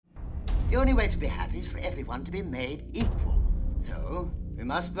The only way to be happy is for everyone to be made equal. So, we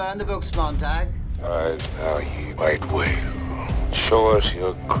must burn the books, Montag. All right, now, ye white whale, show us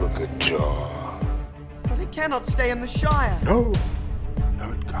your crooked jaw. But it cannot stay in the Shire. No,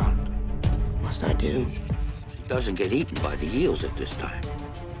 it can't. Must I do? She doesn't get eaten by the eels at this time.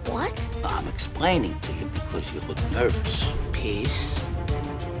 What? I'm explaining to you because you look nervous. Peace.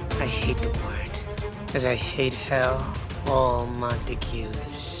 I hate the word, as I hate hell, all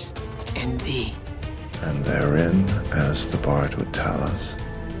Montagues, and thee. And therein, as the bard would tell us,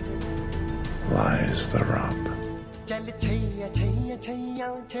 lies the rub.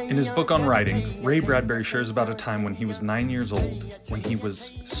 In his book on writing, Ray Bradbury shares about a time when he was 9 years old, when he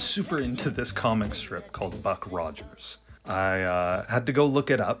was super into this comic strip called Buck Rogers. I had to go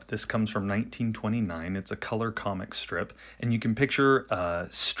look it up. This comes from 1929. It's a color comic strip, and you can picture a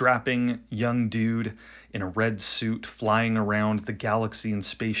strapping young dude in a red suit flying around the galaxy in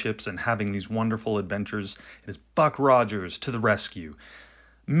spaceships and having these wonderful adventures. It is Buck Rogers to the rescue.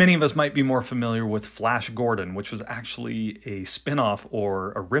 Many of us might be more familiar with Flash Gordon, which was actually a spin-off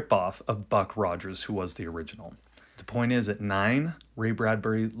or a rip-off of Buck Rogers, who was the original. The point is, at 9, Ray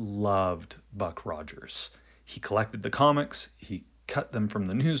Bradbury loved Buck Rogers. He collected the comics, he cut them from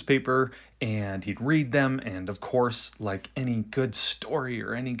the newspaper, and he'd read them, and of course, like any good story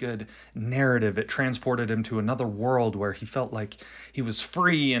or any good narrative, it transported him to another world where he felt like he was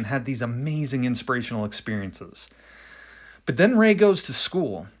free and had these amazing inspirational experiences. But then Ray goes to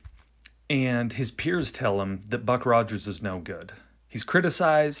school, and his peers tell him that Buck Rogers is no good. He's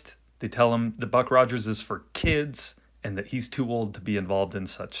criticized, they tell him that Buck Rogers is for kids, and that he's too old to be involved in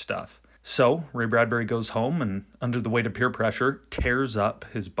such stuff. So, Ray Bradbury goes home and, under the weight of peer pressure, tears up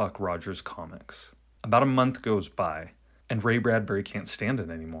his Buck Rogers comics. About a month goes by, and Ray Bradbury can't stand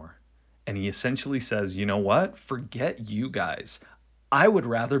it anymore. And he essentially says, you know what? Forget you guys. I would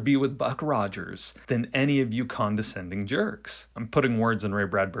rather be with Buck Rogers than any of you condescending jerks. I'm putting words in Ray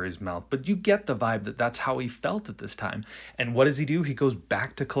Bradbury's mouth, but you get the vibe that that's how he felt at this time. And what does he do? He goes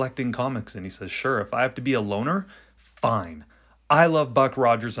back to collecting comics, and he says, sure, if I have to be a loner, fine. I love Buck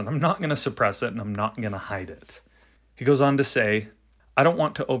Rogers, and I'm not going to suppress it, and I'm not going to hide it. He goes on to say, I don't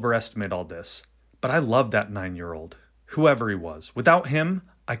want to overestimate all this, but I love that 9-year-old, whoever he was. Without him,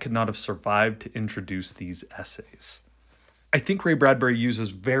 I could not have survived to introduce these essays. I think Ray Bradbury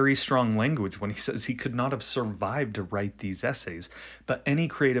uses very strong language when he says he could not have survived to write these essays, but any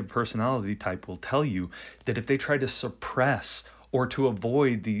creative personality type will tell you that if they try to suppress or to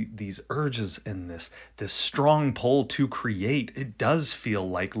avoid these urges and this strong pull to create, it does feel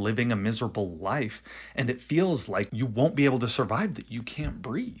like living a miserable life, and it feels like you won't be able to survive, that you can't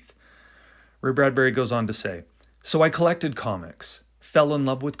breathe. Ray Bradbury goes on to say, so I collected comics, fell in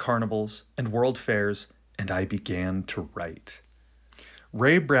love with carnivals and world fairs, and I began to write.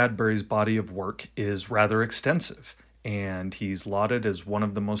 Ray Bradbury's body of work is rather extensive, and he's lauded as one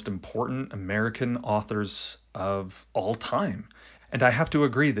of the most important American authors of all time. And I have to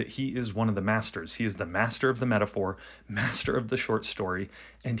agree that he is one of the masters. He is the master of the metaphor, master of the short story,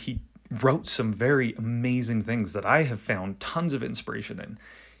 and he wrote some very amazing things that I have found tons of inspiration in.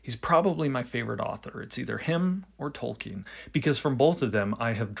 He's probably my favorite author. It's either him or Tolkien, because from both of them,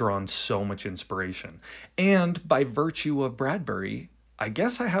 I have drawn so much inspiration. And by virtue of Bradbury, I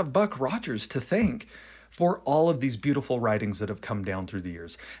guess I have Buck Rogers to thank for all of these beautiful writings that have come down through the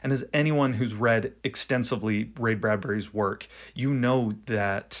years. And as anyone who's read extensively Ray Bradbury's work, you know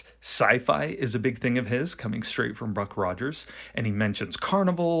that sci-fi is a big thing of his, coming straight from Buck Rogers. And he mentions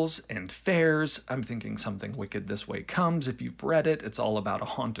carnivals and fairs. I'm thinking Something Wicked This Way Comes. If you've read it, it's all about a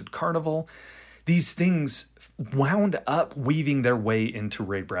haunted carnival. These things wound up weaving their way into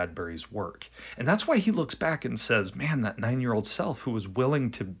Ray Bradbury's work. And that's why he looks back and says, man, that 9-year-old self who was willing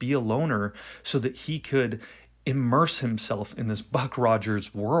to be a loner so that he could immerse himself in this Buck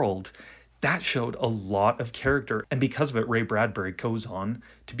Rogers world, that showed a lot of character. And because of it, Ray Bradbury goes on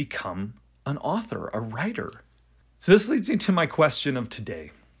to become an author, a writer. So this leads me to my question of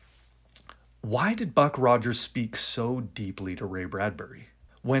today. Why did Buck Rogers speak so deeply to Ray Bradbury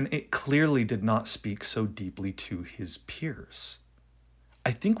when it clearly did not speak so deeply to his peers? I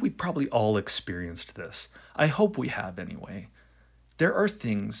think we probably all experienced this. I hope we have anyway. There are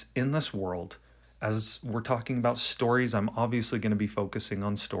things in this world, as we're talking about stories, I'm obviously going to be focusing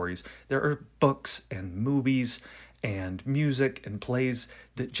on stories. There are books and movies and music and plays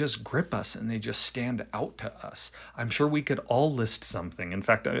that just grip us and they just stand out to us. I'm sure we could all list something. In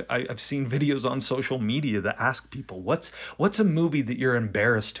fact, I've seen videos on social media that ask people, what's a movie that you're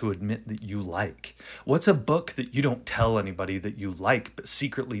embarrassed to admit that you like? What's a book that you don't tell anybody that you like, but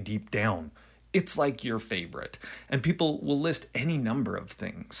secretly deep down, it's like your favorite? And people will list any number of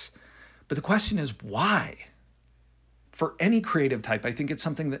things. But the question is, why? For any creative type, I think it's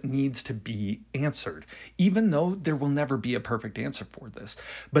something that needs to be answered, even though there will never be a perfect answer for this.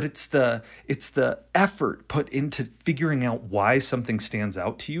 But it's the effort put into figuring out why something stands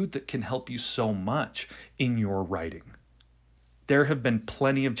out to you that can help you so much in your writing. There have been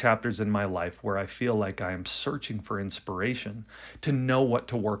plenty of chapters in my life where I feel like I am searching for inspiration to know what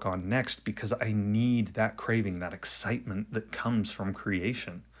to work on next, because I need that craving, that excitement that comes from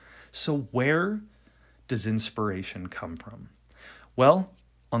creation. So where does inspiration come from? Well,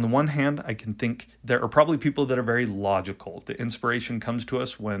 on the one hand, I can think there are probably people that are very logical. The inspiration comes to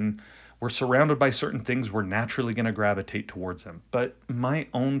us when we're surrounded by certain things, we're naturally going to gravitate towards them. But my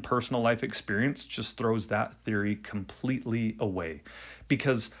own personal life experience just throws that theory completely away,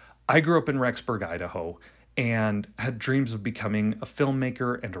 because I grew up in Rexburg, Idaho, and had dreams of becoming a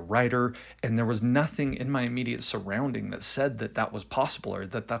filmmaker and a writer, and there was nothing in my immediate surrounding that said that that was possible or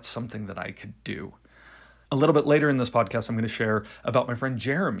that that's something that I could do. A little bit later in this podcast, I'm going to share about my friend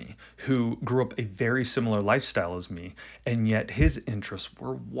Jeremy, who grew up a very similar lifestyle as me, and yet his interests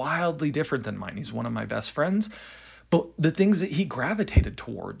were wildly different than mine. He's one of my best friends, but the things that he gravitated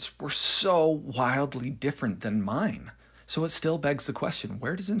towards were so wildly different than mine. So it still begs the question,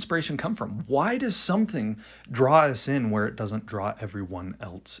 where does inspiration come from? Why does something draw us in where it doesn't draw everyone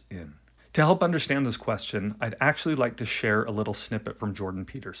else in? To help understand this question, I'd actually like to share a little snippet from Jordan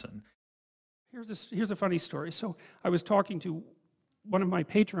Peterson. Here's a funny story. So I was talking to one of my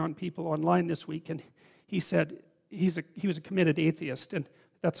Patreon people online this week, and he said he was a committed atheist, and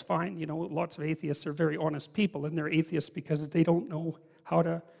that's fine. You know, lots of atheists are very honest people, and they're atheists because they don't know how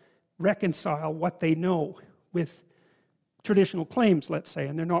to reconcile what they know with traditional claims, let's say,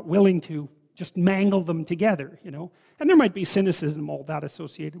 and they're not willing to just mangle them together, you know. And there might be cynicism, all that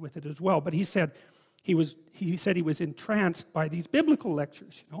associated with it as well. But he said he was entranced by these biblical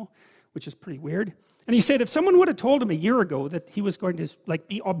lectures, you know, which is pretty weird. And he said if someone would have told him a year ago that he was going to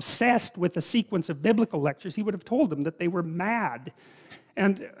be obsessed with a sequence of biblical lectures, he would have told them that they were mad.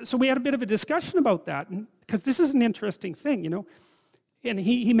 And so we had a bit of a discussion about that, because this is an interesting thing, you know. And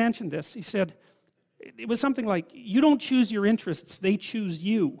he mentioned this. He said it was something like, you don't choose your interests, they choose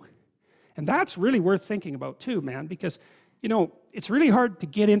you. And that's really worth thinking about too, man, because, you know, it's really hard to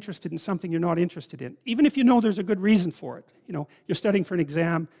get interested in something you're not interested in, even if you know there's a good reason for it. You know, you're studying for an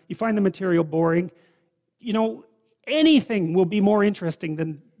exam, you find the material boring, you know, anything will be more interesting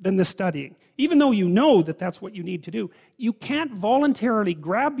than the studying. Even though you know that that's what you need to do, you can't voluntarily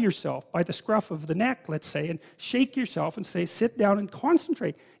grab yourself by the scruff of the neck, let's say, and shake yourself and say, sit down and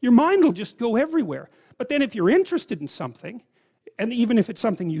concentrate. Your mind will just go everywhere. But then if you're interested in something, and even if it's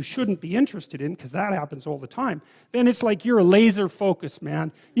something you shouldn't be interested in, because that happens all the time, then it's like you're a laser focus,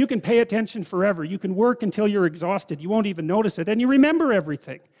 man. You can pay attention forever. You can work until you're exhausted. You won't even notice it, and you remember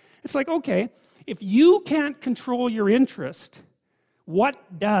everything. It's like, okay, if you can't control your interest,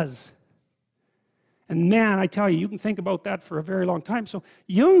 what does? And man, I tell you, you can think about that for a very long time. So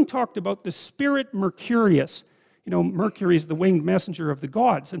Jung talked about the spirit Mercurius. You know, Mercury is the winged messenger of the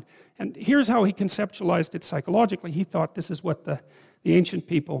gods. And here's how he conceptualized it psychologically. He thought this is what the ancient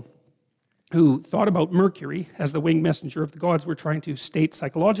people who thought about Mercury as the winged messenger of the gods were trying to state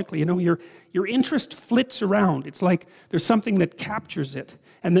psychologically. You know, your interest flits around. It's like there's something that captures it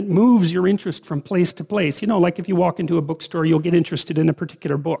and that moves your interest from place to place. You know, like if you walk into a bookstore, you'll get interested in a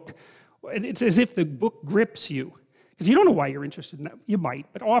particular book. It's as if the book grips you. Because you don't know why you're interested in that. You might,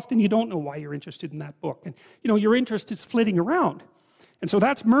 but often you don't know why you're interested in that book. And, you know, your interest is flitting around. And so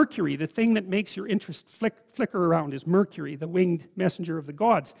that's Mercury. The thing that makes your interest flicker around is Mercury, the winged messenger of the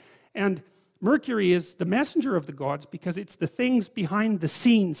gods. And Mercury is the messenger of the gods because it's the things behind the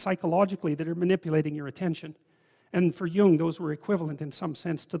scenes psychologically that are manipulating your attention. And for Jung, those were equivalent in some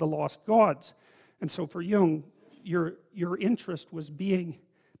sense to the lost gods. And so for Jung, your interest was being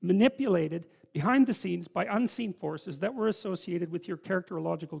manipulated behind the scenes by unseen forces that were associated with your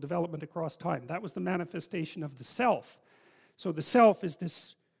characterological development across time. That was the manifestation of the self. So the self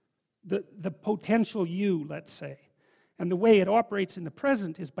is the potential you, let's say. And the way it operates in the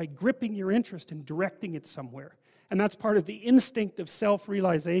present is by gripping your interest and directing it somewhere. And that's part of the instinct of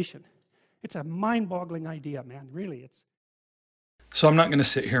self-realization. It's a mind-boggling idea, man, really. It's. So I'm not going to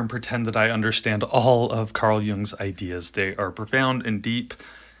sit here and pretend that I understand all of Carl Jung's ideas. They are profound and deep.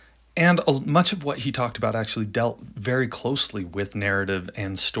 And much of what he talked about actually dealt very closely with narrative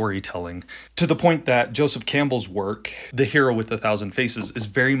and storytelling, to the point that Joseph Campbell's work, The Hero with a Thousand Faces, is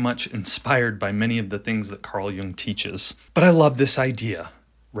very much inspired by many of the things that Carl Jung teaches. But I love this idea,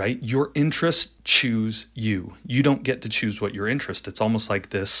 right? Your interests choose you. You don't get to choose what your interest. It's almost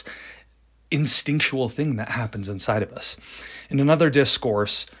like this instinctual thing that happens inside of us. In another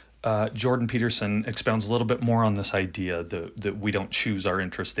discourse, Jordan Peterson expounds a little bit more on this idea that we don't choose our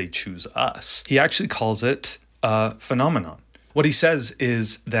interests, they choose us. He actually calls it a phenomenon. What he says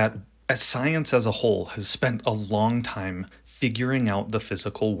is that science as a whole has spent a long time figuring out the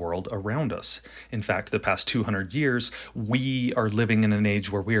physical world around us. In fact, the past 200 years, we are living in an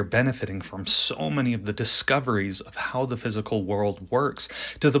age where we are benefiting from so many of the discoveries of how the physical world works,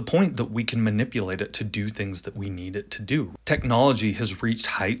 to the point that we can manipulate it to do things that we need it to do. Technology has reached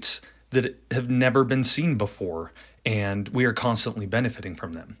heights that have never been seen before, and we are constantly benefiting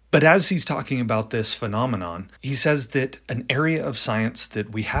from them. But as he's talking about this phenomenon, he says that an area of science that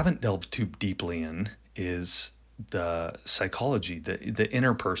we haven't delved too deeply in is the psychology, the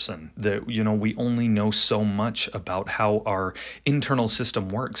inner person. We only know so much about how our internal system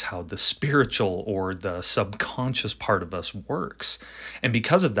works, how the spiritual or the subconscious part of us works. And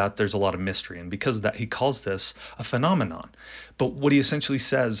because of that, there's a lot of mystery. And because of that, he calls this a phenomenon. But what he essentially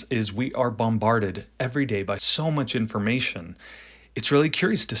says is we are bombarded every day by so much information. It's really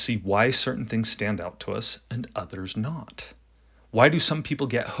curious to see why certain things stand out to us and others not. Why do some people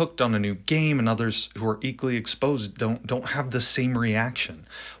get hooked on a new game and others who are equally exposed don't have the same reaction?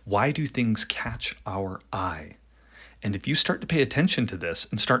 Why do things catch our eye? And if you start to pay attention to this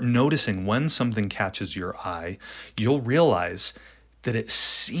and start noticing when something catches your eye, you'll realize that it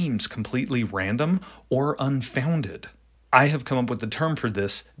seems completely random or unfounded. I have come up with the term for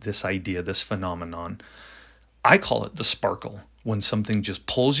this idea, this phenomenon. I call it the sparkle, when something just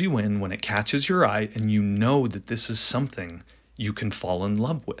pulls you in, when it catches your eye, and you know that this is something you can fall in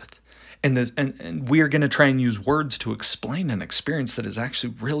love with. And we are going to try and use words to explain an experience that is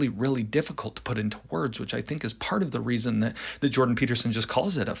actually really, really difficult to put into words, which I think is part of the reason that Jordan Peterson just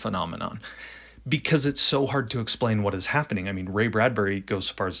calls it a phenomenon, because it's so hard to explain what is happening. I mean, Ray Bradbury goes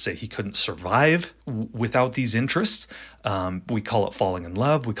so far as to say he couldn't survive without these interests. We call it falling in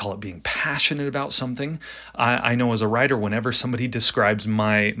love. We call it being passionate about something. I know as a writer, whenever somebody describes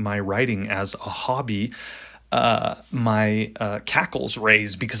my writing as a hobby, my cackles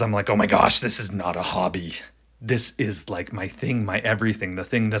raise, because I'm like, oh my gosh, this is not a hobby. This is like my thing, my everything, the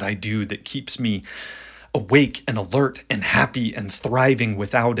thing that I do that keeps me awake and alert and happy and thriving.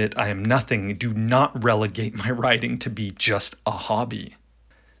 Without it, I am nothing. Do not relegate my writing to be just a hobby.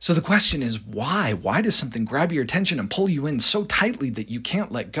 So the question is, why? Why does something grab your attention and pull you in so tightly that you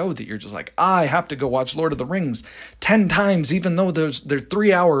can't let go, that you're just like, I have to go watch Lord of the Rings 10 times, even though they're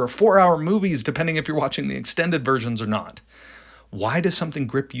 3-hour or 4-hour movies, depending if you're watching the extended versions or not? Why does something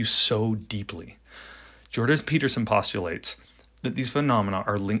grip you so deeply? Jordan Peterson postulates that these phenomena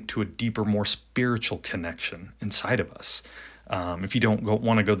are linked to a deeper, more spiritual connection inside of us. If you don't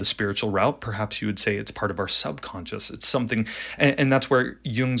want to go the spiritual route, perhaps you would say it's part of our subconscious. It's something, and that's where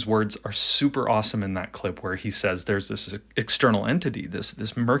Jung's words are super awesome in that clip, where he says there's this external entity,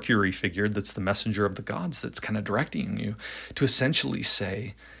 this Mercury figure that's the messenger of the gods, that's kind of directing you to essentially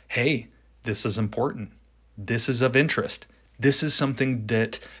say, hey, this is important. This is of interest. This is something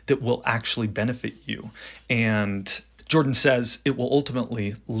that will actually benefit you. And Jordan says it will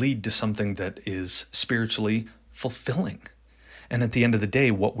ultimately lead to something that is spiritually fulfilling. And at the end of the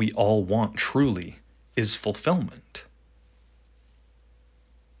day, what we all want truly is fulfillment.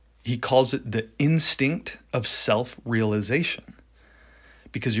 He calls it the instinct of self-realization.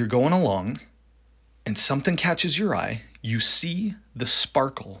 Because you're going along and something catches your eye, you see the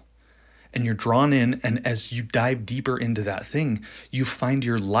sparkle, and you're drawn in, and as you dive deeper into that thing, you find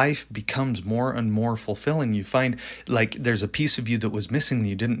your life becomes more and more fulfilling. You find like there's a piece of you that was missing that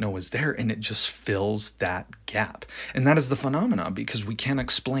you didn't know was there, and it just fills that gap. And that is the phenomena, because we can't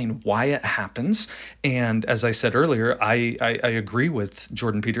explain why it happens. And as I said earlier, I agree with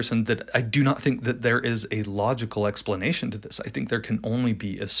Jordan Peterson that I do not think that there is a logical explanation to this. I think there can only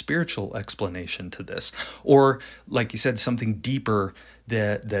be a spiritual explanation to this, or like you said, something deeper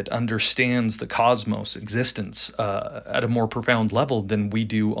that understands the cosmos, existence at a more profound level than we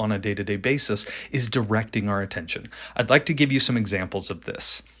do on a day-to-day basis, is directing our attention. I'd like to give you some examples of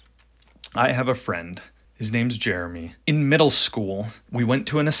this. I have a friend, his name's Jeremy. In middle school, we went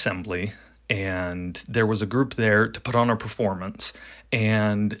to an assembly, and there was a group there to put on a performance,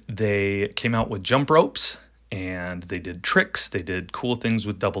 and they came out with jump ropes, and they did tricks, they did cool things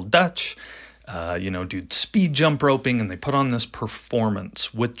with double dutch, do speed jump roping, and they put on this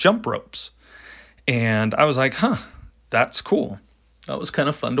performance with jump ropes. And I was like, that's cool. That was kind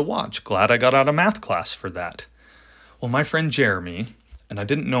of fun to watch. Glad I got out of math class for that. Well, my friend Jeremy, and I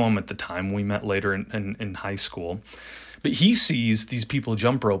didn't know him at the time, we met later in high school, but he sees these people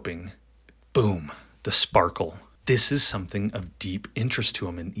jump roping. Boom, the sparkle. This is something of deep interest to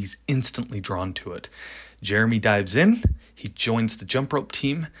him, and he's instantly drawn to it. Jeremy dives in, he joins the jump rope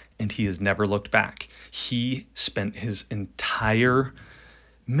team, and he has never looked back. He spent his entire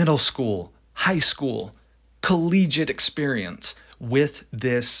middle school, high school, collegiate experience with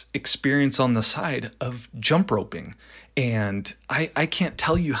this experience on the side of jump roping. And I can't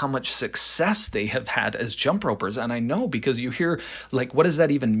tell you how much success they have had as jump ropers. And I know, because you hear, like, what does that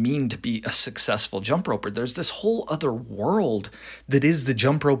even mean to be a successful jump roper? There's this whole other world that is the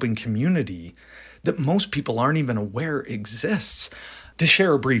jump roping community that most people aren't even aware exists. To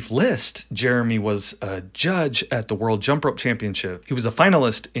share a brief list, Jeremy was a judge at the World Jump Rope Championship. He was a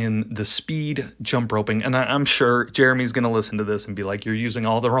finalist in the speed jump roping. And I'm sure Jeremy's going to listen to this and be like, you're using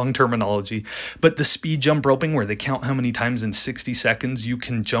all the wrong terminology. But the speed jump roping, where they count how many times in 60 seconds you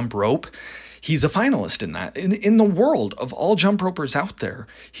can jump rope, he's a finalist in that. In the world of all jump ropers out there,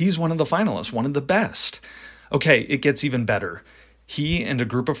 he's one of the finalists, one of the best. Okay, it gets even better. He and a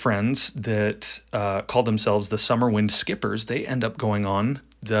group of friends that call themselves the Summer Wind Skippers, they end up going on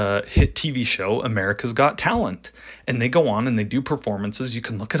the hit TV show America's Got Talent. And they go on and they do performances. You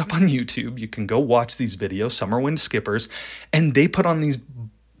can look it up on YouTube. You can go watch these videos, Summer Wind Skippers. And they put on these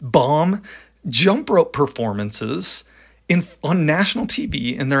bomb jump rope performances on national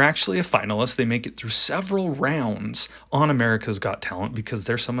TV. And they're actually a finalist. They make it through several rounds on America's Got Talent because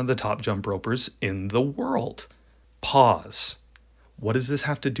they're some of the top jump ropers in the world. Pause. What does this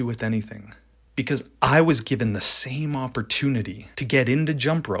have to do with anything? Because I was given the same opportunity to get into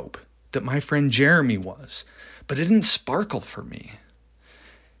jump rope that my friend Jeremy was, but it didn't sparkle for me.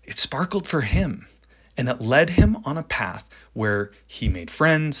 It sparkled for him, and it led him on a path where he made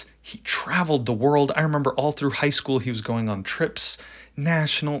friends, he traveled the world. I remember all through high school he was going on trips,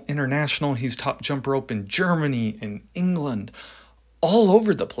 national, international. He's top jump rope in Germany, in England, all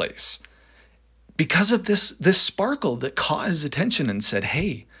over the place. Because of this sparkle that caught his attention and said,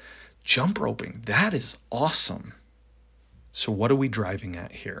 hey, jump roping, that is awesome. So what are we driving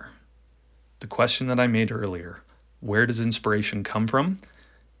at here? The question that I made earlier, where does inspiration come from?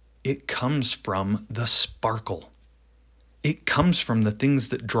 It comes from the sparkle. It comes from the things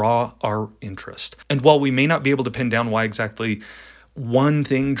that draw our interest. And while we may not be able to pin down why exactly one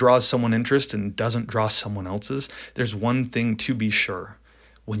thing draws someone interest and doesn't draw someone else's, there's one thing to be sure.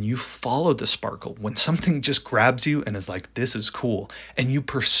 When you follow the sparkle, when something just grabs you and is like, this is cool, and you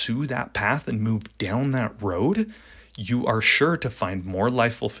pursue that path and move down that road, you are sure to find more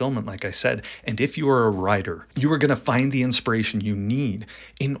life fulfillment, like I said. And if you are a writer, you are going to find the inspiration you need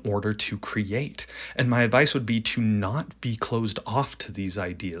in order to create. And my advice would be to not be closed off to these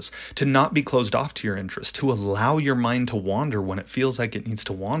ideas, to not be closed off to your interests, to allow your mind to wander when it feels like it needs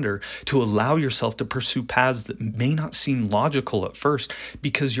to wander, to allow yourself to pursue paths that may not seem logical at first,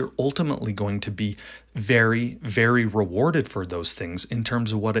 because you're ultimately going to be very, very rewarded for those things in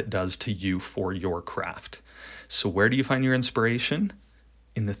terms of what it does to you for your craft. So where do you find your inspiration?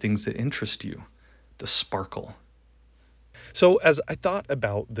 In the things that interest you, the sparkle. So as I thought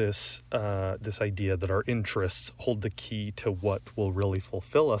about this idea that our interests hold the key to what will really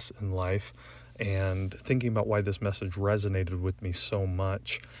fulfill us in life, and thinking about why this message resonated with me so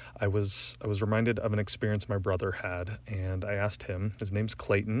much, I was reminded of an experience my brother had, and I asked him, his name's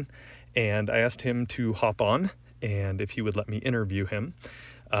Clayton, and I asked him to hop on, and if he would let me interview him.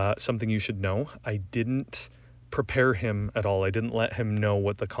 Something you should know, I didn't prepare him at all. I didn't let him know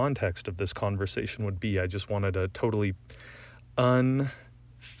what the context of this conversation would be. I just wanted a totally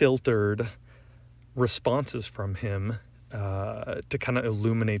unfiltered responses from him to kind of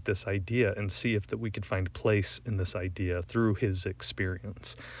illuminate this idea and see if that we could find place in this idea through his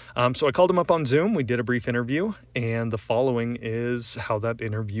experience. So I called him up on Zoom. We did a brief interview, and the following is how that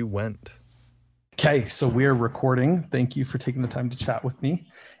interview went. Okay, so we're recording. Thank you for taking the time to chat with me.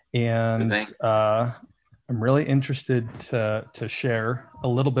 And I'm really interested to share a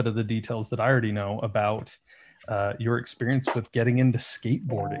little bit of the details that I already know about your experience with getting into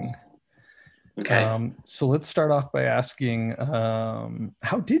skateboarding. Okay. So let's start off by asking,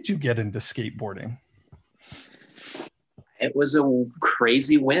 how did you get into skateboarding? It was a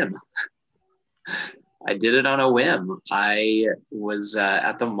crazy whim. I did it on a whim. I was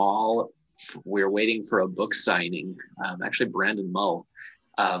at the mall. We were waiting for a book signing. Actually, Brandon Mull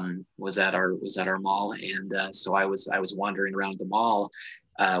was at our mall, and so I was wandering around the mall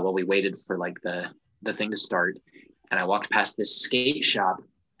while we waited for like the thing to start. And I walked past this skate shop,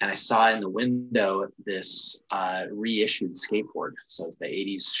 and I saw in the window this reissued skateboard. So it's the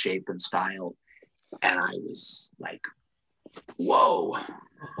 80s shape and style. And I was like, whoa.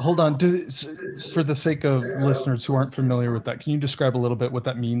 Hold on. For the sake of listeners who aren't familiar with that, can you describe a little bit what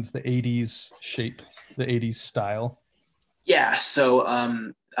that means, the 80s shape? the 80s style? Yeah, so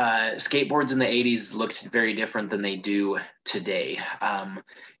skateboards in the 80s looked very different than they do today.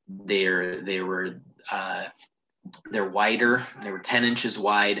 They're wider. They were 10 inches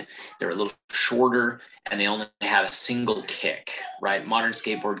wide. They're a little shorter, and they only had a single kick, right? Modern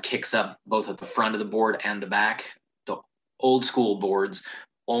skateboard kicks up both at the front of the board and the back. The old school boards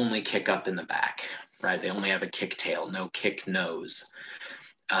only kick up in the back, right? They only have a kick tail, no kick nose.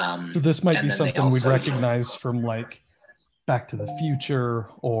 So this might be something we'd recognize from like Back to the Future,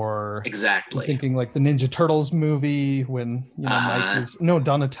 or exactly thinking like the Ninja Turtles movie when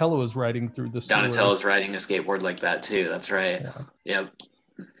Donatello is riding through the sewer. Donatello's riding a skateboard like that too. That's right. Yeah. Yep.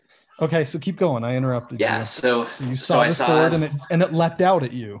 Okay, so keep going. I interrupted you. Yeah. So you saw this board and it leapt out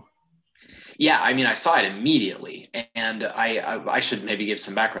at you. Yeah, I mean, I saw it immediately, and I should maybe give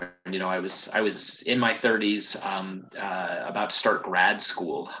some background. You know, I was in my 30s, about to start grad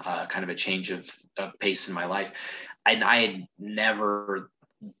school, kind of a change of pace in my life, and I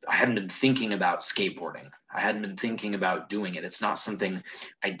hadn't been thinking about skateboarding. I hadn't been thinking about doing it. It's not something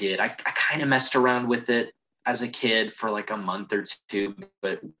I did. I kind of messed around with it as a kid for like a month or two,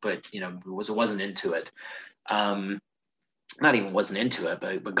 but you know, wasn't into it. Not even wasn't into it,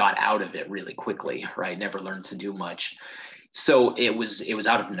 but got out of it really quickly, right? Never learned to do much. So it was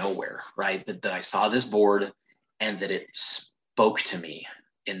out of nowhere, right? That I saw this board and that it spoke to me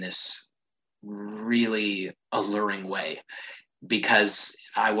in this really alluring way, because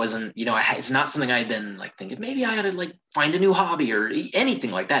I wasn't, you know, it's not something I'd been like thinking, maybe I ought to like find a new hobby or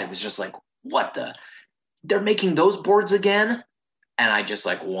anything like that. It was just like, they're making those boards again? And I just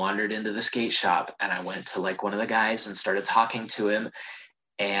like wandered into the skate shop, and I went to like one of the guys and started talking to him,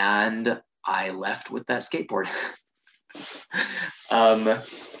 and I left with that skateboard.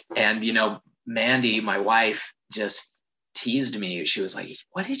 And you know, Mandy, my wife, just teased me. She was like,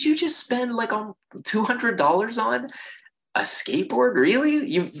 "What did you just spend like on $200 on? A skateboard?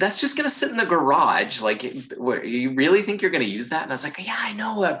 Really? That's just gonna sit in the garage. Like, what, you really think you're gonna use that?" And I was like, "Yeah, I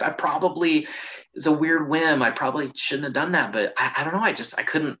know. I probably, it's a weird whim. I probably shouldn't have done that, but I don't know. I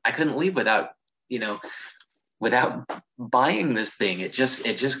couldn't leave without buying this thing. It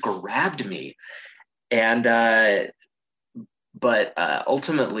just grabbed me." And but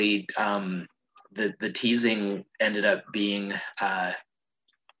ultimately, the teasing ended up being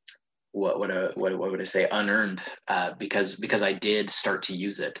what would I say, unearned, because I did start to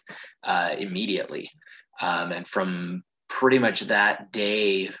use it immediately, and from pretty much that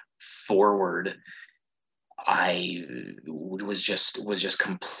day forward, I was just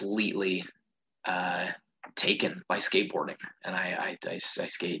completely taken by skateboarding, and I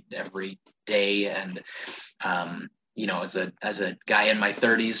skate every day, and you know, as a guy in my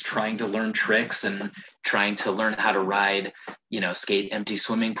 30s trying to learn tricks and trying to learn how to ride, you know, skate empty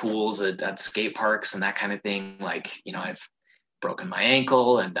swimming pools at skate parks and that kind of thing. Like, you know, I've broken my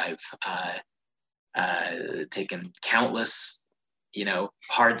ankle, and I've taken countless, you know,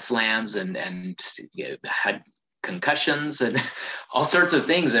 hard slams and had concussions and all sorts of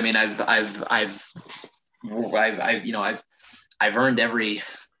things. I mean, I've earned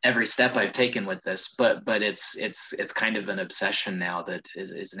every step I've taken with this, but it's kind of an obsession now that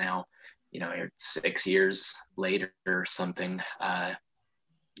is now, you know, 6 years later or something.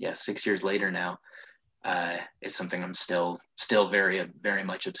 6 years later now. It's something I'm still very, very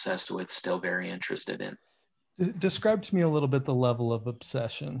much obsessed with, still very interested in. Describe to me a little bit the level of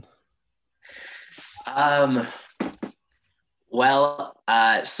obsession. So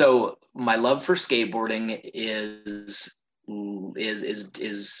my love for skateboarding is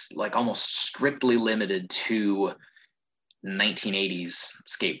like almost strictly limited to 1980s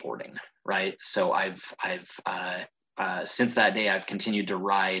skateboarding, right? So I've since that day, I've continued to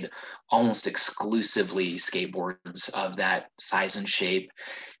ride almost exclusively skateboards of that size and shape.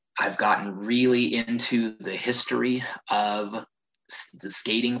 I've gotten really into the history of the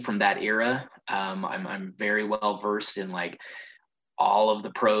skating from that era. I'm very well versed in like all of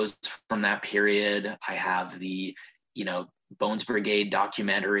the pros from that period. I have the, you know, Bones Brigade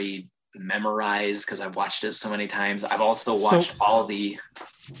documentary memorized because I've watched it so many times. I've also watched all the.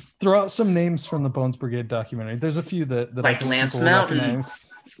 Throw out some names from the Bones Brigade documentary. There's a few that like I think Lance Mountain,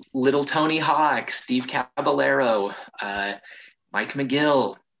 recognize. Little Tony Hawk, Steve Caballero, Mike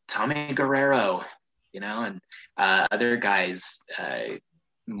McGill, Tommy Guerrero, you know, and other guys,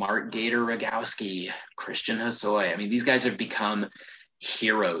 Mark Gator Rogowski, Christian Hosoi. I mean, these guys have become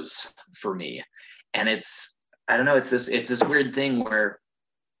heroes for me, and I don't know, it's this weird thing where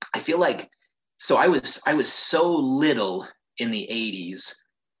I feel like, so I was so little in the 80s.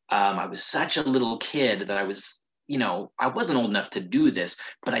 I was such a little kid that I was, you know, I wasn't old enough to do this,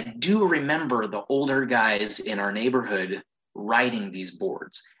 but I do remember the older guys in our neighborhood riding these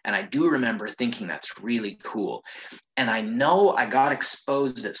boards. And I do remember thinking that's really cool. And I know I got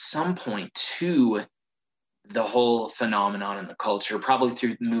exposed at some point to the whole phenomenon in the culture, probably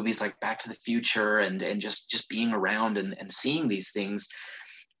through movies like Back to the Future and just being around and seeing these things.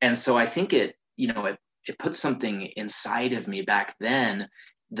 And so I think it, you know, it put something inside of me back then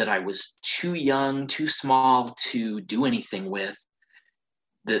that I was too young, too small to do anything with,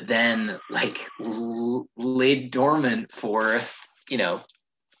 that then like laid dormant for, you know,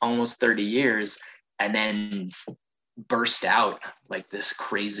 almost 30 years, and then burst out like this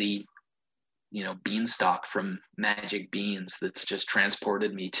crazy, you know, beanstalk from Magic Beans that's just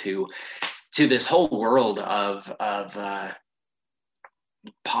transported me to this whole world of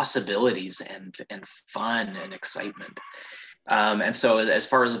possibilities and fun and excitement. And so as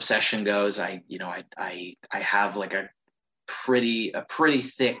far as obsession goes, I have like a pretty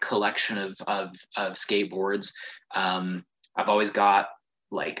thick collection of skateboards. I've always got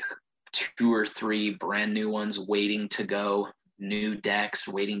like 2 or 3 brand new ones waiting to go, new decks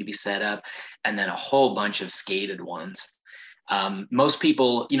waiting to be set up, and then a whole bunch of skated ones. Most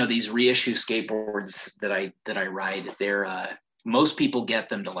people, you know, these reissue skateboards that I ride, they're most people get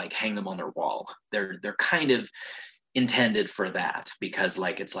them to like hang them on their wall. They're kind of intended for that, because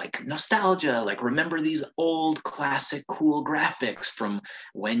like it's like nostalgia, like remember these old classic cool graphics from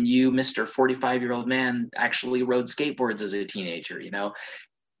when you, Mr. 45-year-old man, actually rode skateboards as a teenager, you know.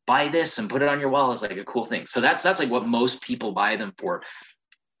 Buy this and put it on your wall is like a cool thing. So that's like what most people buy them for.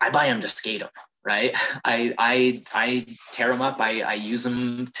 I buy them to skate them, right? I tear them up, I use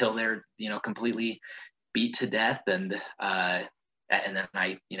them till they're, you know, completely beat to death, and then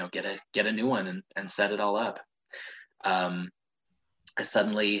I, you know, get a new one and set it all up. I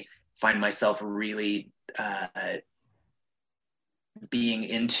suddenly find myself really being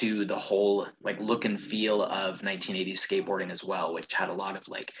into the whole like look and feel of 1980s skateboarding as well, which had a lot of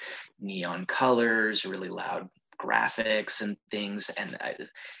like neon colors, really loud graphics and things. And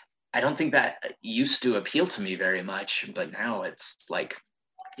I don't think that used to appeal to me very much, but now it's like,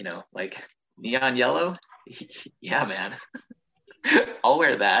 you know, like neon yellow. Yeah, man. I'll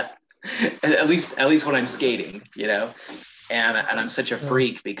wear that. At least when I'm skating, you know. And I'm such a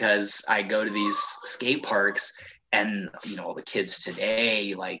freak because I go to these skate parks, and you know, all the kids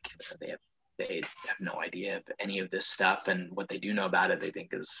today, like they have no idea of any of this stuff, and what they do know about it, they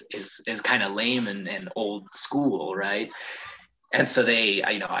think is kind of lame and old school, right? And so they,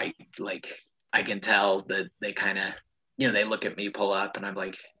 you know, I can tell that they kind of, you know, they look at me pull up, and I'm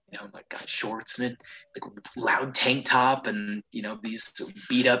like, you know, my God, shorts and like loud tank top, and you know, these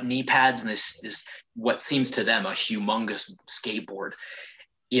beat up knee pads, and this what seems to them a humongous skateboard,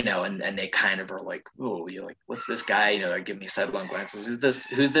 you know, and they kind of are like, oh, you're like, what's this guy? You know, they're giving me sidelong glances.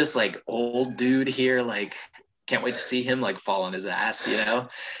 Who's this like old dude here? Like, can't wait to see him like fall on his ass, you know?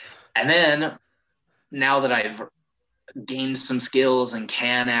 And then now that I've gained some skills and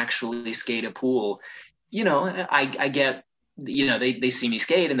can actually skate a pool, you know, I get, you know, they see me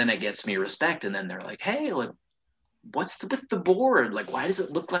skate, and then it gets me respect. And then they're like, hey, like, what's with the board? Like, why does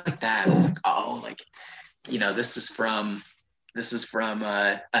it look like that? And it's like, oh, like, you know, this is from you know,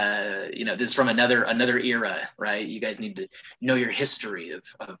 this is from another era, right? You guys need to know your history of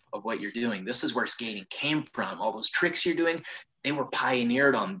what you're doing. This is where skating came from. All those tricks you're doing, they were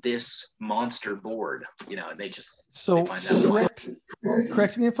pioneered on this monster board, you know, and they just, so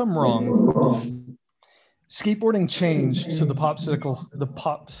correct me if I'm wrong. Skateboarding changed to the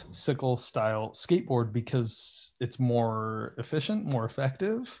popsicle style skateboard because it's more efficient, more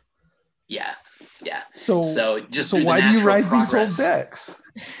effective. Yeah. So why do you ride progress, these old decks?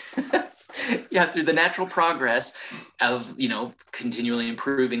 Yeah, through the natural progress of, you know, continually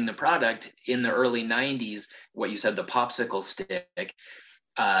improving the product. In the early 90s, what you said, the popsicle stick,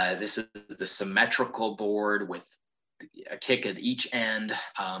 this is the symmetrical board with a kick at each end.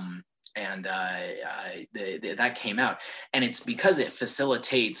 That came out, and it's because it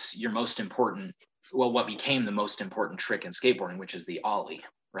facilitates your most important, well, what became the most important trick in skateboarding, which is the ollie,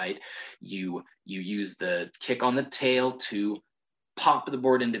 right? You use the kick on the tail to pop the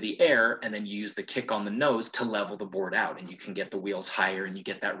board into the air, and then you use the kick on the nose to level the board out, and you can get the wheels higher, and you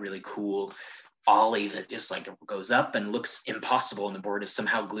get that really cool ollie that just like goes up and looks impossible, and the board is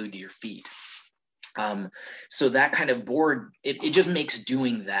somehow glued to your feet. So that kind of board, it just makes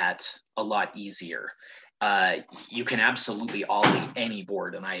doing that a lot easier. you can absolutely ollie any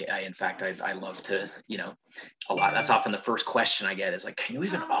board. And in fact, I love to, a lot. That's often the first question I get is like, can you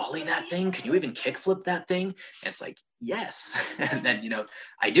even ollie that thing? Can you even kickflip that thing? And it's like, yes. And then,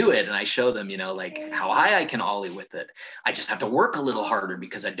 I do it and I show them, like how high I can ollie with it. I just have to work a little harder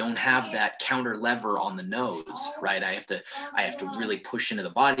because I don't have that counter lever on the nose, right? I have to really push into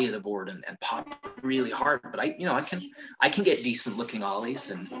the body of the board and pop really hard. But I can get decent looking ollies,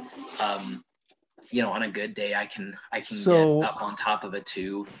 and on a good day, I can get up on top of a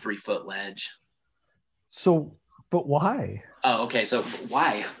 2-3 foot ledge. So, but why? Oh, okay. So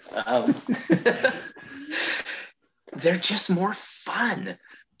why? They're just more fun.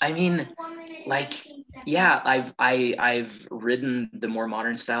 I mean, like, yeah, I've ridden the more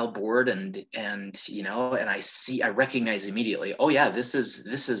modern style board and I recognize immediately, oh yeah, this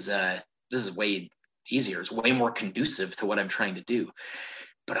is way easier. It's way more conducive to what I'm trying to do.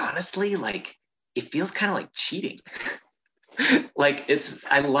 But honestly, like, it feels kind of like cheating. Like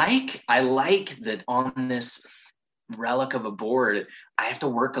I like that on this relic of a board, I have to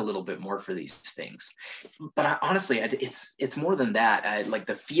work a little bit more for these things. But honestly, it's more than that. I like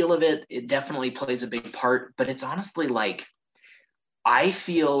the feel of it. It definitely plays a big part, but it's honestly like, I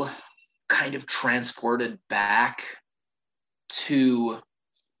feel kind of transported back to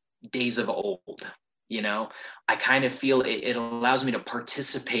days of old. I kind of feel it allows me to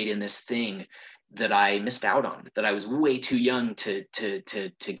participate in this thing that I missed out on, that I was way too young to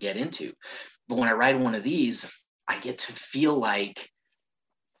get into. But when I ride one of these, I get to feel like,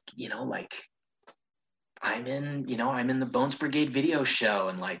 like I'm in the Bones Brigade video show,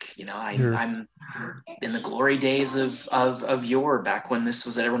 and like, I'm in the glory days of yore, back when this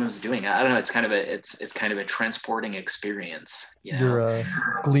was what everyone was doing. I don't know. It's kind of a transporting experience. You're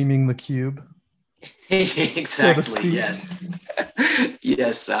gleaming the cube. Exactly. So yes.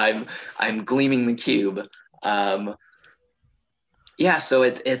 Yes, I'm gleaming the cube. Yeah, so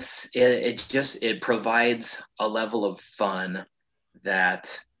it provides a level of fun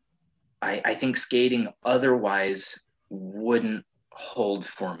that I think skating otherwise wouldn't hold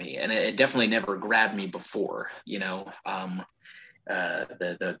for me, and it definitely never grabbed me before. The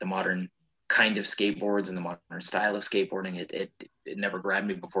modern kind of skateboards and the modern style of skateboarding, it never grabbed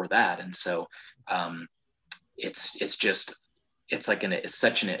me before that, and so it's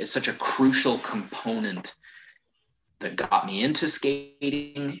such a crucial component that got me into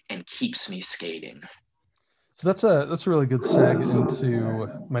skating and keeps me skating. So that's a really good seg into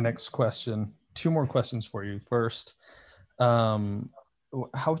my next question. 2 more questions for you. First, how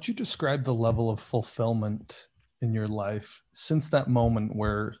would you describe the level of fulfillment in your life since that moment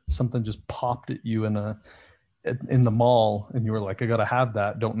where something just popped at you in the mall and you were like, I gotta have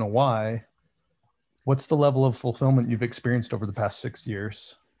that, don't know why? What's the level of fulfillment you've experienced over the past 6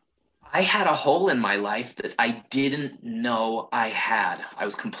 years? I had a hole in my life that I didn't know I had. I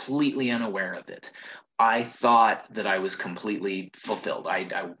was completely unaware of it. I thought that I was completely fulfilled.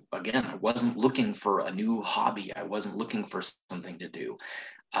 I wasn't looking for a new hobby. I wasn't looking for something to do.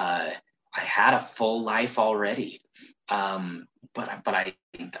 I had a full life already. But I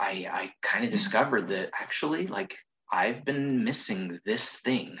kind of discovered that actually, like, I've been missing this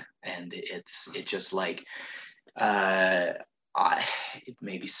thing, and it just like, it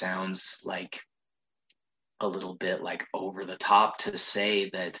maybe sounds like a little bit like over the top to say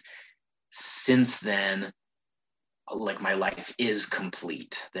that since then, like, my life is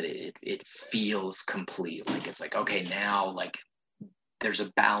complete, that it feels complete. Like, it's like, okay, now, like, there's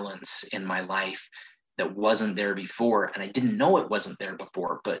a balance in my life that wasn't there before, and I didn't know it wasn't there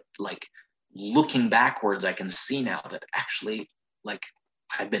before, but like, looking backwards, I can see now that actually, like,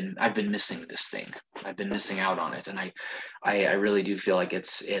 I've been missing this thing. I've been missing out on it, and I really do feel like it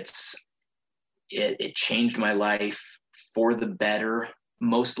changed my life for the better,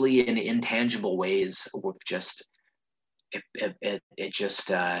 mostly in intangible ways. With just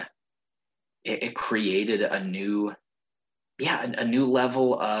it created a new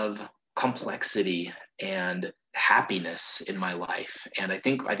level of complexity and happiness in my life. And I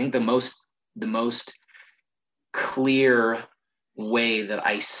think the most clear way that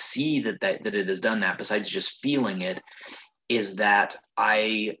I see that it has done that, besides just feeling it, is that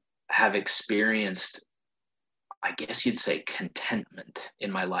I have experienced, I guess you'd say, contentment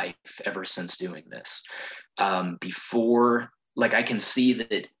in my life ever since doing this. Before, like, I can see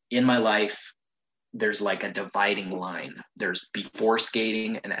that in my life, there's like a dividing line. There's before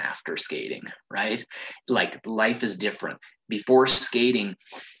skating and after skating, right? Like, life is different. Before skating,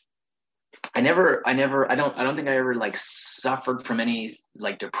 I don't think I ever like suffered from any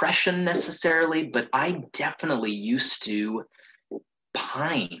like depression necessarily, but I definitely used to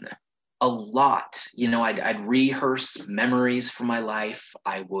pine a lot. You know, I'd rehearse memories from my life.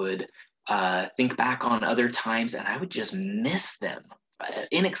 I would think back on other times, and I would just miss them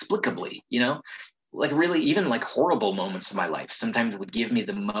inexplicably, you know, like really even like horrible moments of my life sometimes would give me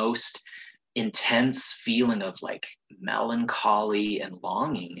the most intense feeling of like melancholy and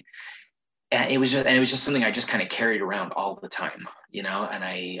longing. And it was just something I just kind of carried around all the time, you know, and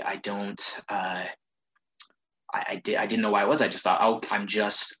I didn't know why I was. I just thought, oh, I'm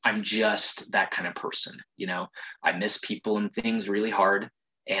just that kind of person, you know. I miss people and things really hard,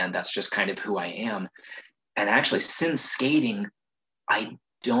 and that's just kind of who I am. And actually, since skating, I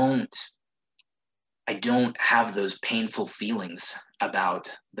don't have those painful feelings about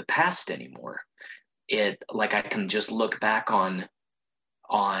the past anymore. It, like, I can just look back on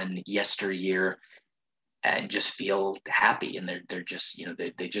yesteryear and just feel happy, and they're just, you know,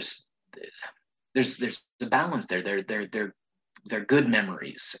 they just, there's a balance there. They're good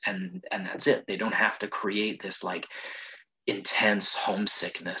memories, and that's it. They don't have to create this like intense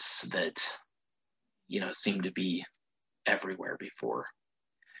homesickness that, you know, seemed to be everywhere before.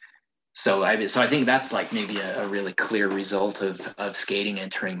 So I think that's like maybe a really clear result of skating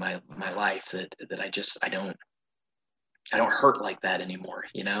entering my life, that I don't hurt like that anymore.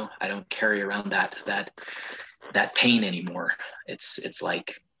 You know, I don't carry around that pain anymore. It's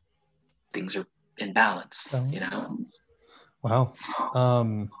like things are in balance, you know? Wow.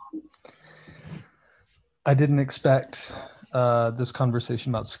 I didn't expect this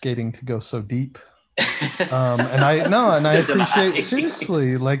conversation about skating to go so deep. And I appreciate,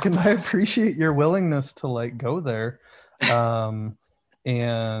 seriously, like, and I appreciate your willingness to like go there. And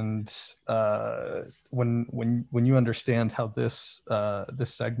when you understand how this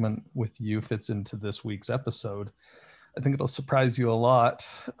segment with you fits into this week's episode, I think it'll surprise you a lot.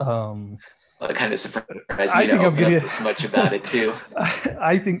 Well, it kind of surprised me to open up this much about it too.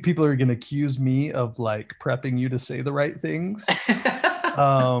 I think people are going to accuse me of like prepping you to say the right things.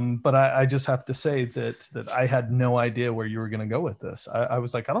 But I just have to say that I had no idea where you were going to go with this. I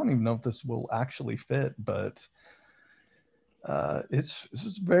was like, I don't even know if this will actually fit, but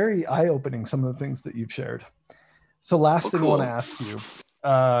it's very eye-opening, some of the things that you've shared. So last thing I want to ask you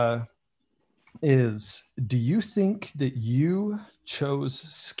is, do you think that you chose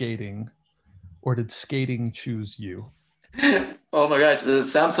skating, or did skating choose you? Oh my gosh,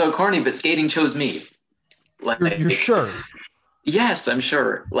 this sounds so corny, but skating chose me. Like, you're sure? Yes, I'm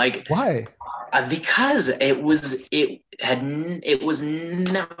sure. Like, why? Because it was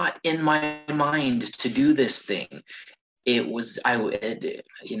not in my mind to do this thing. I was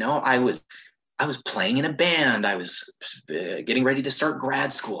playing in a band. I was getting ready to start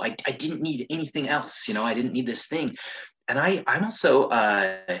grad school. I didn't need anything else. You know, I didn't need this thing. And I'm also,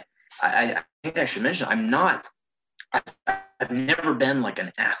 I think I should mention, I've never been like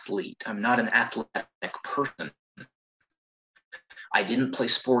an athlete. I'm not an athletic person. I didn't play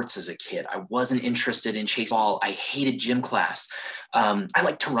sports as a kid. I wasn't interested in chasing ball. I hated gym class. I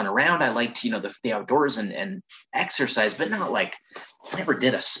liked to run around. I liked, you know, the outdoors and exercise, but not like, I never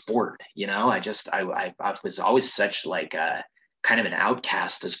did a sport, you know. I was always such like a kind of an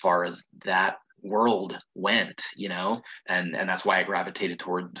outcast as far as that world went, you know, and that's why I gravitated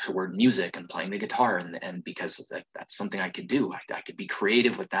toward music and playing the guitar, and because that's something I could do. I could be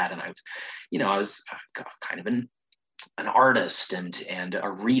creative with that, and I was kind of an artist and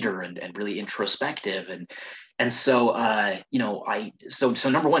a reader and really introspective, and so so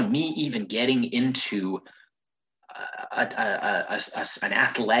number one, me even getting into an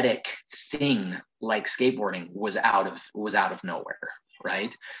athletic thing like skateboarding was out of nowhere,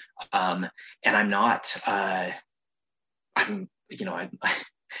 right? And I'm not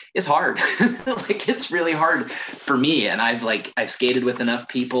it's hard. Like, it's really hard for me, and I've skated with enough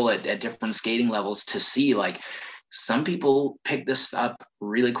people at different skating levels to see, like, some people pick this up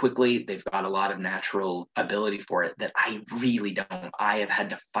really quickly. They've got a lot of natural ability for it that I really don't. I have had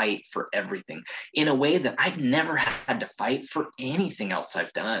to fight for everything in a way that I've never had to fight for anything else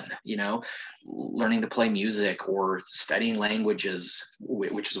I've done, you know, learning to play music or studying languages,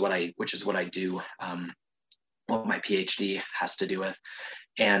 which is what I do. What my PhD has to do with.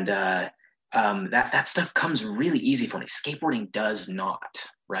 And that stuff comes really easy for me. Skateboarding does not,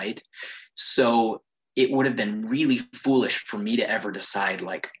 right? So it would have been really foolish for me to ever decide,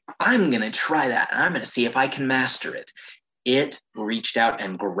 like, I'm going to try that and I'm going to see if I can master it. It reached out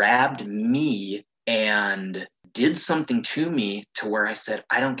and grabbed me and did something to me to where I said,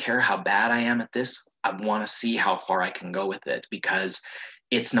 I don't care how bad I am at this. I want to see how far I can go with it, because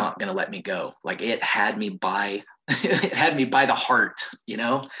it's not going to let me go. Like, it had me by the heart, you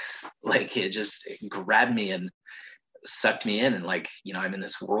know, like it grabbed me and sucked me in, and like, you know, I'm in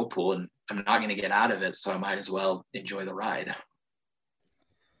this whirlpool and I'm not going to get out of it, so I might as well enjoy the ride.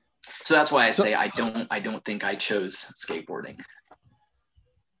 So that's why I say I don't think I chose skateboarding.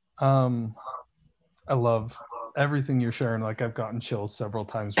 I love everything you're sharing. Like, I've gotten chills several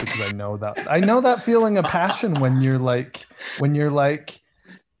times because I know that feeling of passion when you're like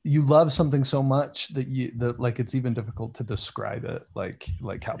you love something so much that like it's even difficult to describe it, like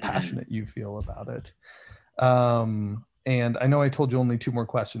how passionate you feel about it. And I know I told you only 2 more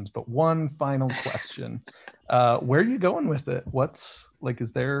questions, but one final question. Where are you going with it? What's like,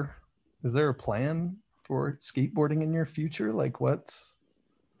 is there a plan for skateboarding in your future? Like, what's...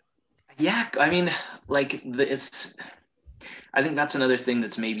 Yeah, I mean, like I think that's another thing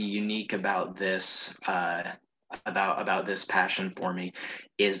that's maybe unique about this, about this passion for me,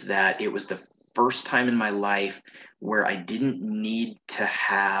 is that it was the first time in my life where I didn't need to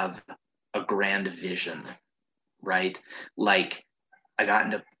have a grand vision, right? Like, I got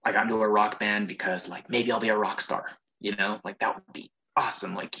into a rock band because like maybe I'll be a rock star, you know, like that would be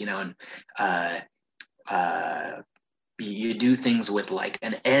awesome, like, you know, and you do things with like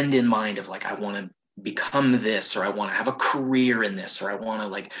an end in mind of like, I want to become this, or I want to have a career in this, or I want to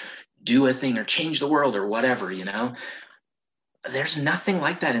like do a thing or change the world or whatever, you know. There's nothing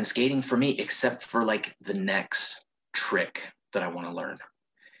like that in skating for me, except for like the next trick that I want to learn.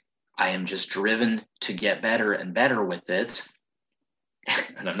 I am just driven to get better and better with it.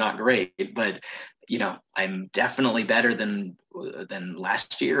 And I'm not great, but you know, I'm definitely better than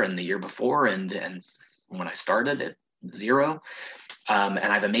last year and the year before, and when I started at 0. And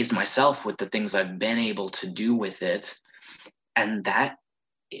I've amazed myself with the things I've been able to do with it. And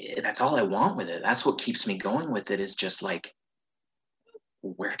that's all I want with it. That's what keeps me going with it, is just like,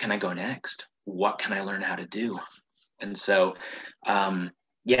 where can I go next? What can I learn how to do? And so,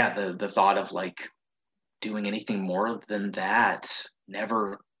 yeah, the thought of like doing anything more than that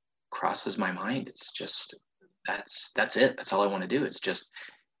never crosses my mind. It's just, that's it. That's all I want to do. It's just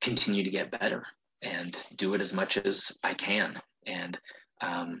continue to get better and do it as much as I can, and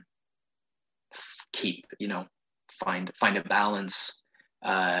keep, you know, find a balance,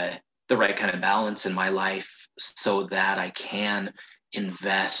 the right kind of balance in my life, so that I can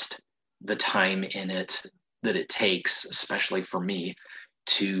invest the time in it that it takes, especially for me,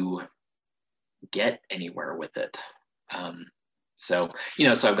 to get anywhere with it. So, you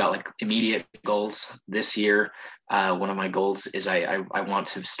know, so I've got like immediate goals this year. One of my goals is I want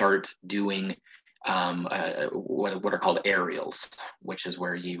to start doing what are called aerials, which is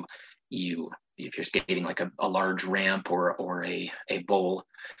where you if you're skating like a large ramp or a bowl,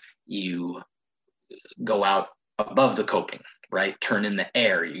 you go out above the coping, right? Turn in the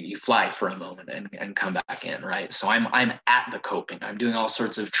air, you fly for a moment and come back in, right? So I'm at the coping. I'm doing all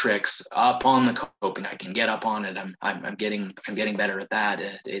sorts of tricks up on the coping. I can get up on it. I'm getting better at that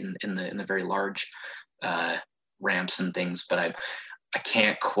in the very large ramps and things, but I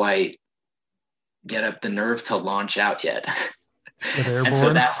can't quite get up the nerve to launch out yet. And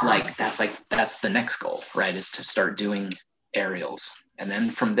so that's the next goal, right? Is to start doing aerials. And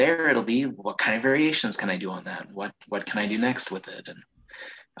then from there, it'll be, what kind of variations can I do on that? What can I do next with it?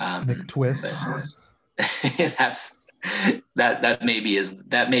 And make twists. That maybe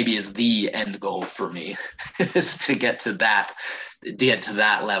is the end goal for me, is to get to that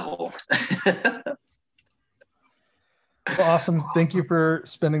level. Well, awesome. Thank you for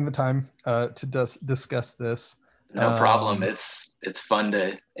spending the time to discuss this. No problem. It's fun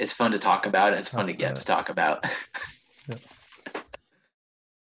to talk about. It's fun to get to talk about. Yeah.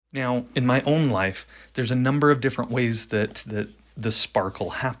 Now, in my own life, there's a number of different ways that the sparkle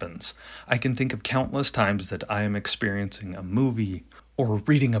happens. I can think of countless times that I am experiencing a movie or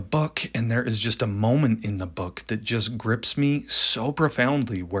reading a book, and there is just a moment in the book that just grips me so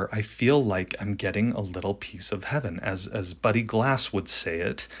profoundly, where I feel like I'm getting a little piece of heaven. As Buddy Glass would say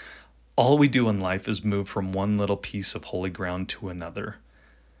it, all we do in life is move from one little piece of holy ground to another.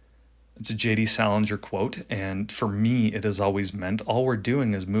 It's a J.D. Salinger quote, and for me, it has always meant all we're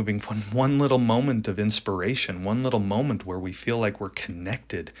doing is moving from one little moment of inspiration, one little moment where we feel like we're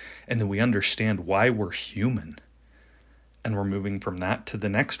connected and that we understand why we're human. And we're moving from that to the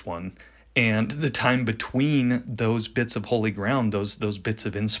next one. And the time between those bits of holy ground, those bits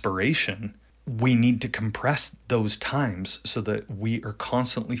of inspiration, we need to compress those times so that we are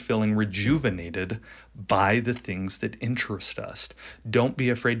constantly feeling rejuvenated by the things that interest us. Don't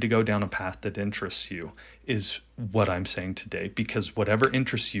be afraid to go down a path that interests you, is what I'm saying today, because whatever